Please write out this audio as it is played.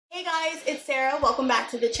guys, it's Sarah. Welcome back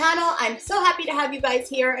to the channel. I'm so happy to have you guys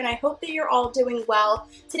here and I hope that you're all doing well.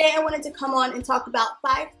 Today I wanted to come on and talk about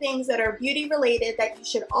 5 things that are beauty related that you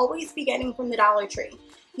should always be getting from the Dollar Tree.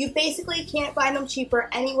 You basically can't find them cheaper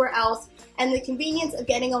anywhere else and the convenience of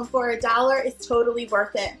getting them for $1 is totally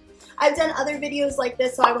worth it. I've done other videos like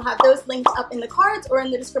this, so I will have those linked up in the cards or in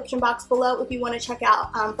the description box below if you want to check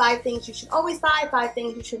out 5 things you should always buy, 5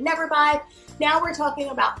 things you should never buy. Now we're talking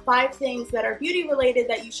about 5 things that are beauty related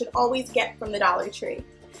that you should always get from the Dollar Tree.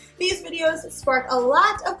 These videos spark a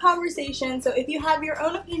lot of conversation, so if you have your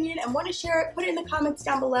own opinion and want to share it, put it in the comments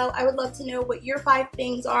down below. I would love to know what your 5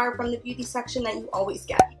 things are from the beauty section that you always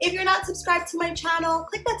get. If you're not subscribed to my channel,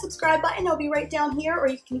 click that subscribe button. It'll be right down here, or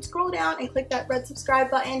you can scroll down and click that red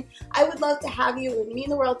subscribe button. I would love to have you. It would mean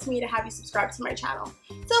the world to me to have you subscribe to my channel.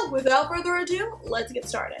 So without further ado, let's get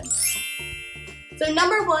started. So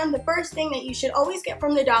number 1, the first thing that you should always get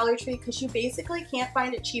from the Dollar Tree, because you basically can't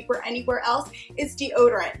find it cheaper anywhere else, is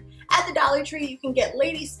deodorant. At the Dollar Tree, you can get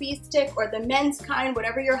Lady Speed Stick or the men's kind,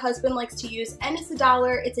 whatever your husband likes to use, and it's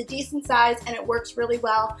 $1. It's a decent size and it works really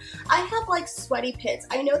well. I have like sweaty pits.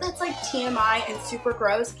 I know that's like TMI and super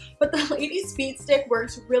gross, but the Lady Speed Stick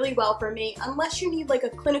works really well for me unless you need like a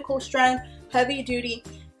clinical strength, heavy duty.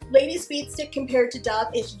 Lady Speed Stick compared to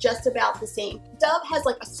Dove is just about the same. Dove has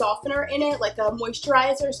like a softener in it, like a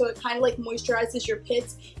moisturizer, so it kind of like moisturizes your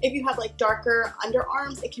pits. If you have like darker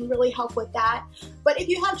underarms, it can really help with that. But if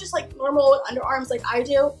you have just like normal underarms like I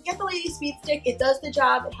do, get the Lady Speed Stick. It does the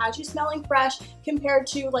job. It has you smelling fresh compared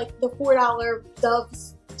to like the $4 Dove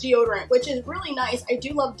deodorant, which is really nice. I do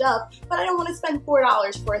love Dove, but I don't want to spend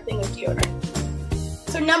 $4 for a thing of deodorant.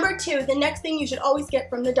 So number 2, the next thing you should always get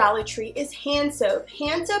from the Dollar Tree is hand soap.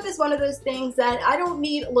 Hand soap is one of those things that I don't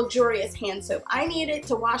need luxurious hand soap. I need it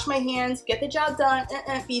to wash my hands, get the job done,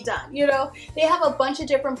 and be done. You know, they have a bunch of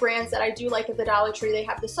different brands that I do like at the Dollar Tree. They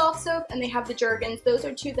have the soft soap and they have the Jergens. Those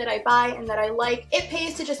are 2 that I buy and that I like. It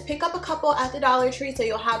pays to just pick up a couple at the Dollar Tree, so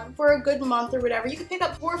you'll have it for a good month or whatever. You can pick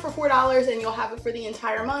up 4 for $4 and you'll have it for the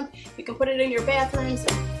entire month. You can put it in your bathrooms.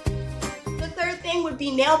 The third thing would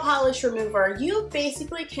be nail polish remover. You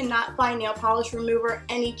basically cannot find nail polish remover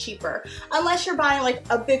any cheaper unless you're buying like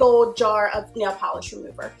a big old jar of nail polish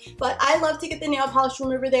remover. But I love to get the nail polish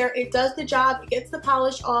remover there. It does the job. It gets the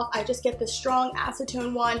polish off. I just get the strong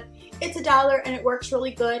acetone one. It's $1 and it works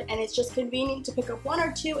really good and it's just convenient to pick up 1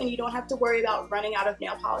 or 2 and you don't have to worry about running out of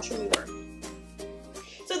nail polish remover.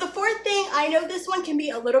 So the 4th thing, I know this one can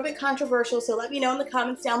be a little bit controversial, so let me know in the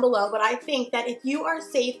comments down below, but I think that if you are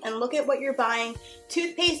safe and look at what you're buying,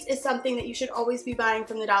 toothpaste is something that you should always be buying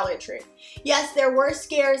from the Dollar Tree. Yes, there were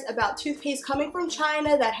scares about toothpaste coming from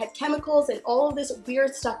China that had chemicals and all of this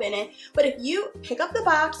weird stuff in it, but if you pick up the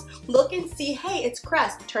box, look and see, hey, it's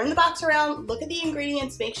Crest, turn the box around, look at the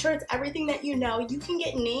ingredients, make sure it's everything that you know, you can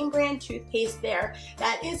get name brand toothpaste there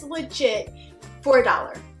that is legit for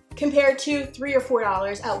 $1. Compared to $3 or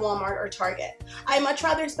 $4 at Walmart or Target. I'd much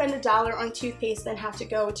rather spend $1 on toothpaste than have to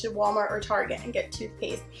go to Walmart or Target and get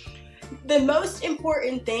toothpaste. The most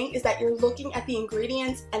important thing is that you're looking at the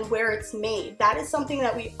ingredients and where it's made. That is something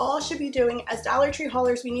that we all should be doing. As Dollar Tree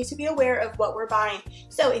haulers, we need to be aware of what we're buying.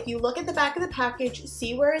 So if you look at the back of the package,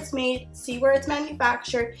 see where it's made, see where it's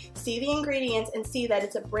manufactured, see the ingredients, and see that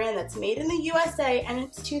it's a brand that's made in the USA and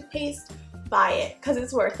it's toothpaste, buy it because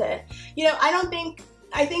it's worth it. You know,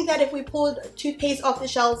 I think that if we pulled toothpaste off the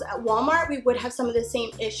shelves at Walmart, we would have some of the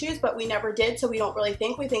same issues, but we never did, so we don't really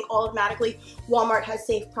think. We think automatically Walmart has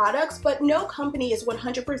safe products, but no company is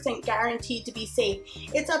 100% guaranteed to be safe.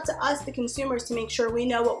 It's up to us, the consumers, to make sure we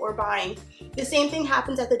know what we're buying. The same thing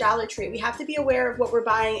happens at the Dollar Tree. We have to be aware of what we're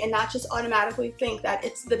buying and not just automatically think that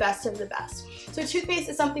it's the best of the best. So toothpaste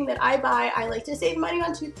is something that I buy. I like to save money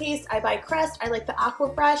on toothpaste. I buy Crest. I like the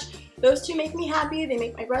Aquafresh. Those 2 make me happy. They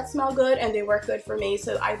make my breath smell good and they work good for me.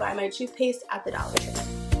 So I buy my toothpaste at the Dollar Tree.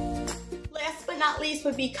 Last but not least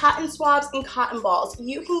would be cotton swabs and cotton balls.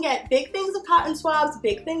 You can get big things of cotton swabs,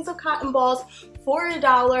 big things of cotton balls for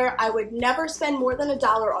 $1. I would never spend more than $1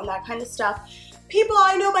 on that kind of stuff. People,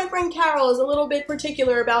 I know my friend Carol is a little bit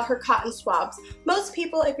particular about her cotton swabs. Most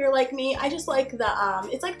people, if you're like me, I just like the,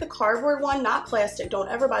 it's like the cardboard one, not plastic. Don't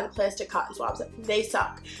ever buy the plastic cotton swabs. They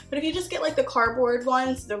suck. But if you just get like the cardboard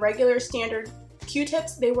ones, the regular standard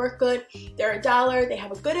Q-tips, they work good. They're $1. They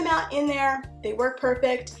have a good amount in there. They work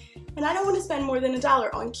perfect. And I don't want to spend more than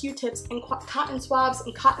 $1 on Q-tips and cotton swabs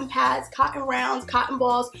and cotton pads, cotton rounds, cotton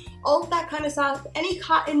balls, all of that kind of stuff. Any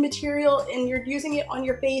cotton material and you're using it on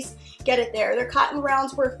your face, get it there. The cotton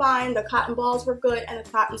rounds were fine, the cotton balls were good, and the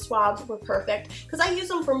cotton swabs were perfect. Because I use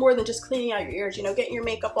them for more than just cleaning out your ears, you know, getting your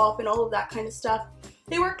makeup off and all of that kind of stuff.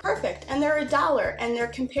 They work perfect, and they're $1, and they're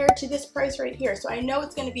compared to this price right here, so I know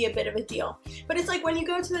it's going to be a bit of a deal. But it's like when you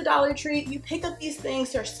go to the Dollar Tree, you pick up these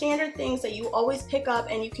things. They're standard things that you always pick up,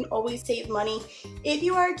 and you can always save money. If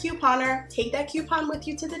you are a couponer, take that coupon with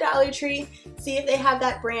you to the Dollar Tree, see if they have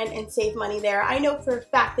that brand, and save money there. I know for a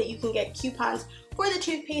fact that you can get coupons for the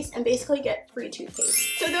toothpaste and basically get free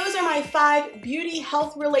toothpaste. So those are my 5 beauty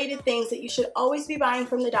health related things that you should always be buying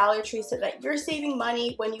from the Dollar Tree so that you're saving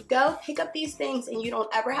money when you go pick up these things and you don't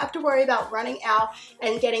ever have to worry about running out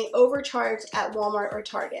and getting overcharged at Walmart or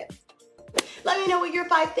Target. Let me know what your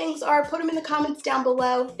 5 things are. Put them in the comments down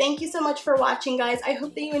below. Thank you so much for watching, guys. I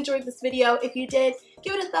hope that you enjoyed this video. If you did,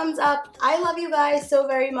 give it a thumbs up. I love you guys so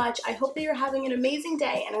very much. I hope that you're having an amazing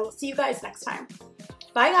day, and I will see you guys next time.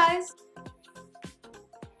 Bye, guys.